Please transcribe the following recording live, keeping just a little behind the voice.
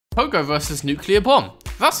Pogo versus nuclear bomb.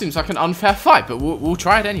 That seems like an unfair fight, but we'll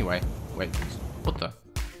try it anyway. Wait, what the?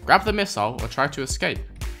 Grab the missile or try to escape.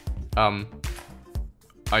 I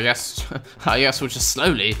guess we'll just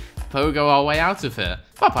slowly Pogo our way out of here.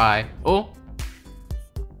 Bye-bye. Or...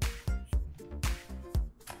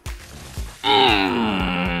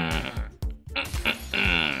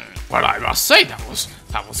 Well, I must say, that was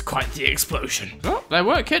quite the explosion. Oh, they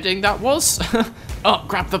weren't kidding, that was... Oh,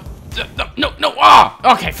 grab the... No,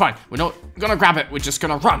 ah! Okay, fine. We're not gonna grab it, we're just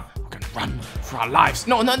gonna run. We're gonna run for our lives.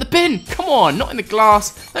 No, not in the bin! Come on, not in the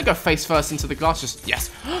glass. Don't go face first into the glass, just... Yes.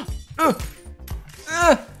 No!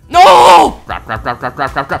 Grab. Grab.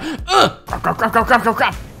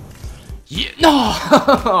 Yeah,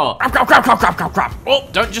 no! Grab. Oh,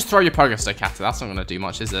 don't just throw your pogo stick at it. That's not gonna do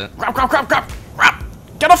much, is it? Grab.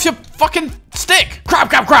 Get off your fucking stick!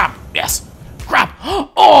 Grab! Yes! Grab!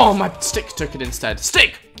 Oh, my stick took it instead.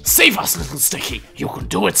 Stick! Save us, little Sticky! You can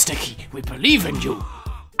do it, Sticky! We believe in you!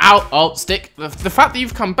 Ow! Oh, Stick. The fact that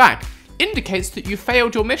you've come back indicates that you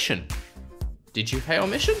failed your mission. Did you fail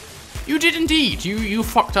mission? You did indeed! You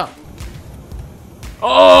fucked up.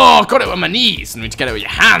 Oh, got it with my knees! I need to get it with your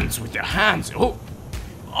hands!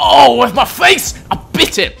 Oh, with my face! I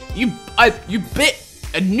bit it! You bit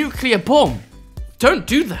a nuclear bomb! Don't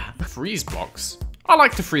do that. Freeze blocks. I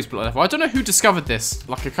like the freeze block level. I don't know who discovered this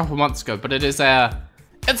like a couple months ago, but it's a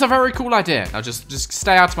very cool idea. Now just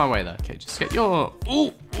stay out of my way though. Okay, just get your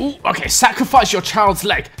okay, sacrifice your child's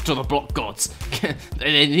leg to the block gods.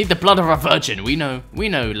 They need the blood of a virgin. We know,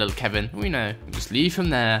 little Kevin. We know. Just leave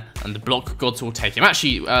him there, and the block gods will take him.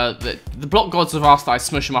 Actually, the block gods have asked that I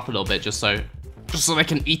smush him up a little bit, just so they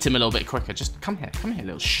can eat him a little bit quicker. Just come here,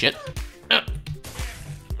 little shit.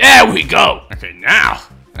 There we go! Okay, now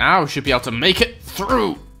we should be able to make it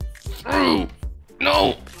through.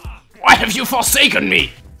 No! Why have you forsaken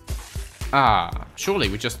me? Surely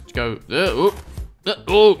we just go,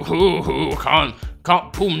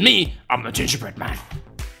 can't pull me. I'm the gingerbread man.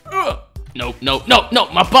 No,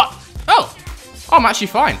 my butt. Oh, I'm actually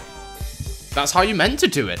fine. That's how you meant to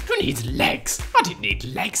do it. Who needs legs? I didn't need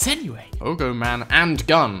legs anyway. Pogo Man and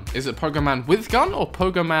gun. Is it Pogo Man with gun or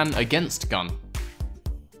Pogo Man against gun?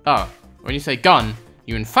 Oh, when you say gun,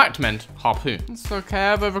 you in fact meant harpoon. It's okay,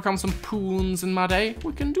 I've overcome some poons in my day.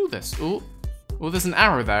 We can do this. Oh, there's an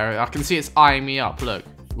arrow there. I can see it's eyeing me up. Look.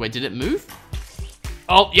 Wait, did it move?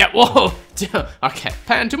 Oh, yeah, whoa. Okay,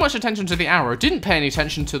 paying too much attention to the arrow. Didn't pay any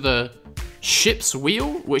attention to the ship's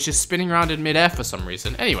wheel, which is spinning around in midair for some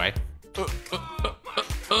reason. Anyway.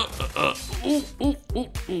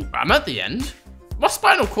 I'm at the end. My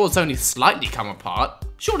spinal cord's only slightly come apart.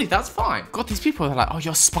 Surely that's fine. God, these people are like, oh,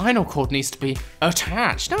 your spinal cord needs to be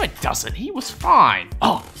attached. No, it doesn't. He was fine.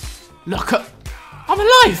 Oh, look at... I'm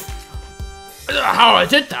alive. I don't know how I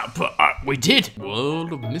did that, but we did.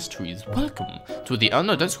 World of mysteries. Welcome to the...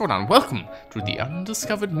 no, don't scroll down. Welcome to the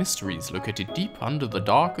undiscovered mysteries located deep under the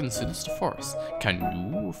dark and sinister forest. Can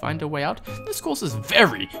you find a way out? This course is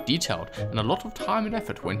very detailed, and a lot of time and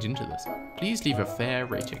effort went into this. Please leave a fair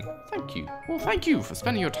rating. Thank you. Well, thank you for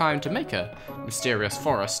spending your time to make a mysterious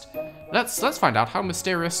forest. Let's find out how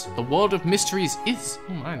mysterious the world of mysteries is.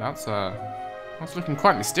 Oh my, that's looking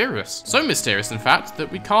quite mysterious. So mysterious, in fact, that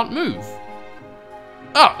we can't move.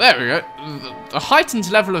 Oh, there we go. The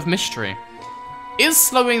heightened level of mystery is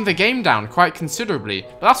slowing the game down quite considerably.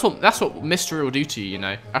 But that's what mystery will do to you, you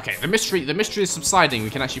know. Okay, the mystery is subsiding. We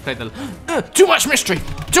can actually play the... too much mystery!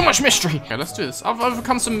 Too much mystery! Okay, let's do this. I've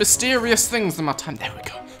overcome some mysterious things in my time. There we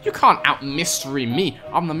go. You can't out-mystery me.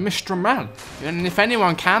 I'm the mystery man. And if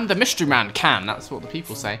anyone can, the mystery man can. That's what the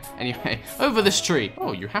people say. Anyway, over this tree.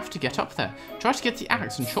 Oh, you have to get up there. Try to get the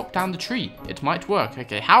axe and chop down the tree. It might work.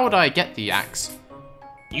 Okay, how would I get the axe?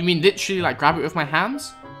 You mean literally like grab it with my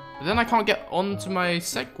hands? But then I can't get onto my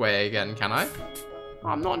Segway again, can I?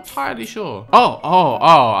 I'm not entirely sure. Oh,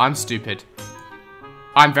 I'm stupid.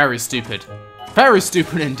 I'm very stupid. Very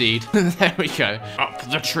stupid indeed. There we go. Up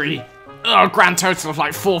the tree. Oh, grand total of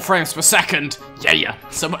like 4 frames per second. Yeah.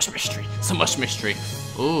 So much mystery.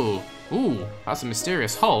 Ooh, that's a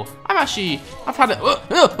mysterious hole. I've had it.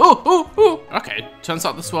 Okay, turns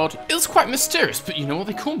out this world is quite mysterious, but you know what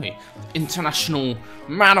they call me? International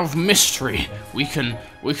Man of Mystery. We can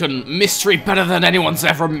mystery better than anyone's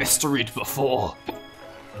ever mysteried before.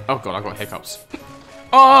 Oh god, I got hiccups.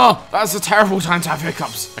 Oh, that's a terrible time to have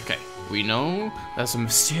hiccups. Okay, we know there's a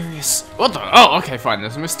mysterious... What the... Oh, okay, fine.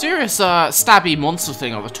 There's a mysterious stabby monster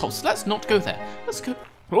thing on the top, so let's not go there. Let's go...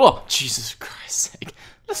 Oh, Jesus Christ's sake.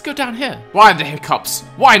 Let's go down here. Why the hiccups?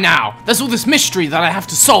 Why now? There's all this mystery that I have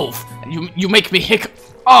to solve, and you make me hiccup.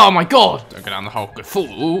 Oh my god! Don't go down the hole. Good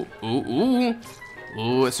fool. Ooh.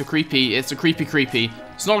 Ooh, it's a creepy creepy.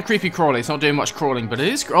 It's not a creepy crawly, it's not doing much crawling, but it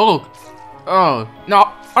is, oh,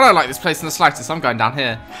 no, I don't like this place in the slightest, I'm going down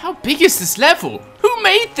here. How big is this level? Who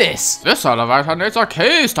made this? This elevator needs a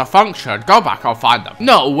keys to function. Go back, I'll find them.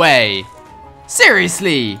 No way.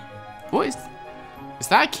 Seriously. What is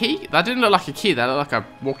that a key? That didn't look like a key, that looked like a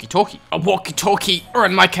walkie-talkie. A walkie-talkie, or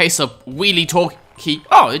in my case, a wheelie-talkie.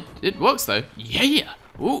 Oh, it works though. Yeah.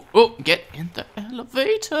 Ooh, get in the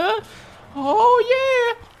elevator.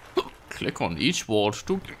 Oh, yeah. Click on each ward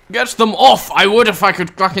to get them off. I would if I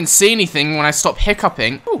could fucking see anything when I stop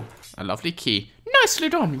hiccuping. Ooh, a lovely key. Nicely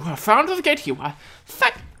done. You have found the gate. You are.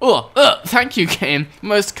 Thank you, game.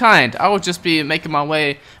 Most kind. I will just be making my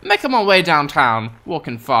way downtown,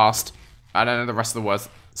 walking fast. I don't know the rest of the words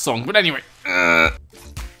song, but anyway.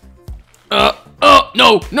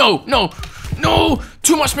 No,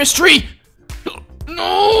 too much mystery.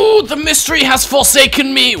 No, the mystery has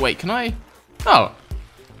forsaken me. Wait, can I? Oh,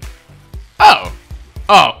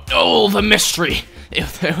 the mystery.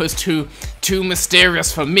 If it was too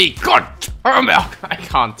mysterious for me. God, I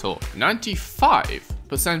can't talk.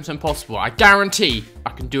 95% impossible. I guarantee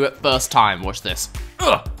I can do it first time. Watch this.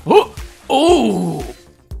 Ooh.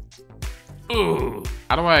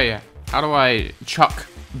 How do I chuck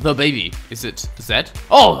the baby? Is it Z?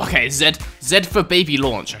 Oh, okay, Z for baby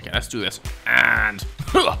launch. Okay, let's do this. And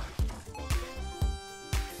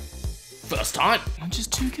first time. I'm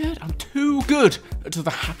just too good. I'm too good to the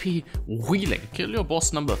happy wheeling. Kill your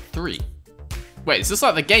boss number 3. Wait, is this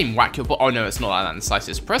like the game? Whack your boss. Oh no, it's not like that in the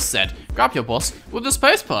slightest. Press Z. Grab your boss with the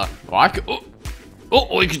spacebar.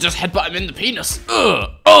 Or you could just headbutt him in the penis.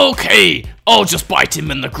 Okay. I'll just bite him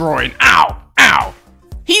in the groin. Ow.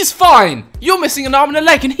 He's fine. You're missing an arm and a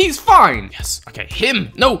leg and he's fine. Yes. Okay,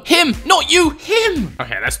 him. No, him. Not you. Him.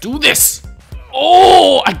 Okay, let's do this.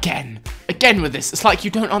 Oh, again with this. It's like you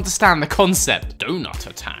don't understand the concept. Donut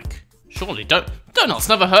attack. Surely donuts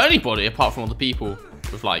never hurt anybody apart from all the people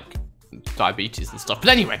with like diabetes and stuff. But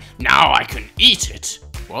anyway, now I can eat it.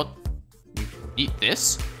 What? Eat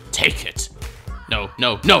this? Take it. No.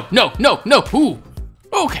 Ooh.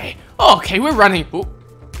 Okay, we're running. Ooh.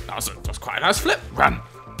 That's quite a nice flip. Run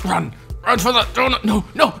for the donut. No.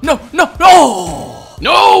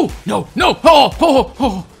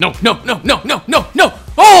 No.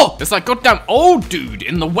 Oh, there's that goddamn old dude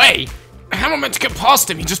in the way. How am I meant to get past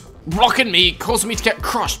him? He just blocking me, causing me to get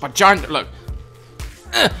crushed by giant, look.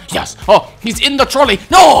 Yes, oh, he's in the trolley.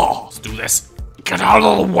 No, let's do this. Get out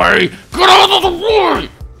of the way.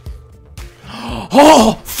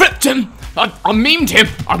 Oh, flipped him. I memed him.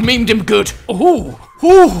 I memed him good. Ooh,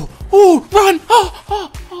 run.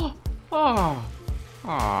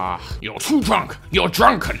 You're too drunk. You're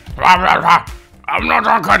drunken. I'm not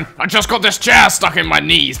drunken. I just got this chair stuck in my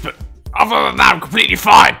knees, but other than that, I'm completely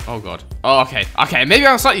fine. Oh, God. Oh, okay. Maybe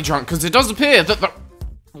I'm slightly drunk, because it does appear that the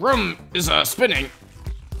room is spinning,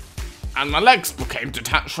 and my legs became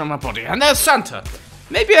detached from my body, and there's Santa.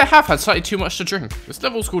 Maybe I have had slightly too much to drink. This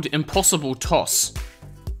level's called Impossible Toss.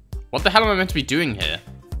 What the hell am I meant to be doing here?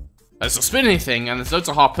 There's a spinning thing, and there's loads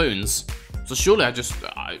of harpoons. So surely I just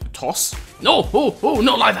toss? No,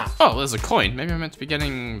 not like that. Oh, there's a coin. Maybe I'm meant to be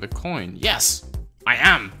getting the coin. Yes, I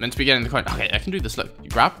am meant to be getting the coin. Okay, I can do this. Look, you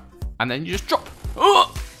grab, and then you just drop.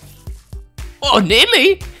 Oh,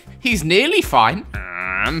 nearly. He's nearly fine.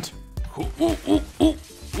 And,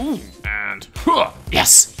 and,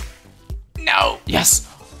 yes. No, yes.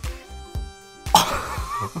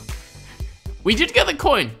 We did get the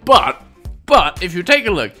coin, but if you take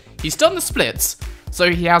a look, he's done the splits,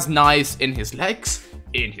 so he has knives in his legs,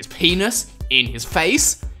 in his penis, in his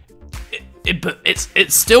face. But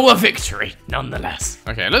it's still a victory, nonetheless.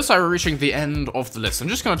 Okay, looks like we're reaching the end of the list. I'm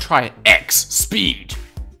just gonna try X speed.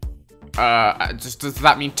 Does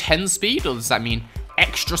that mean 10 speed, or does that mean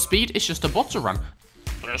extra speed? It's just a bottle run.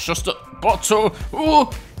 It's just a bottle. Ooh.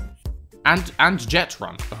 And jet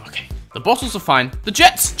run. Okay. The bottles are fine. The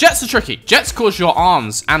jets are tricky. Jets cause your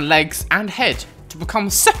arms and legs and head to become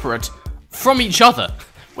separate from each other,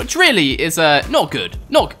 which really is not good.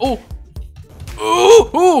 Ooh,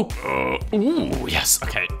 yes,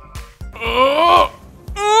 okay.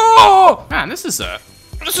 Man, this is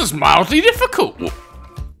mildly difficult.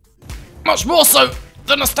 Much more so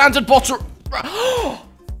than a standard bottle.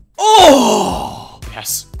 Oh,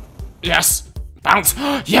 yes, bounce,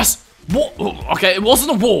 yes. Okay, it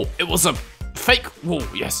wasn't a wall. It was a fake wall.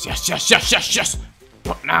 Yes.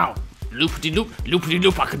 What now? Loopity-loop.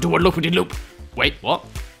 I can do a loopity-loop. Wait, what?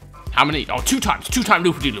 How many? Oh, 2 times. 2-time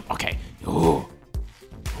loopity-loop. Okay. Ooh.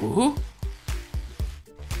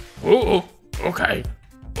 Okay.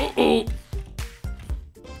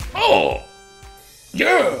 Oh.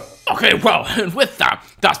 Yeah. Okay, well, and with that,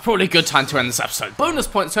 that's probably a good time to end this episode. Bonus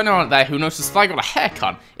points to anyone out there who noticed I got a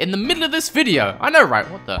haircut in the middle of this video. I know, right?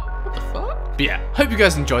 What the fuck? But yeah, hope you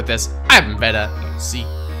guys enjoyed this. I've been better. See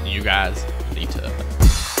you guys later.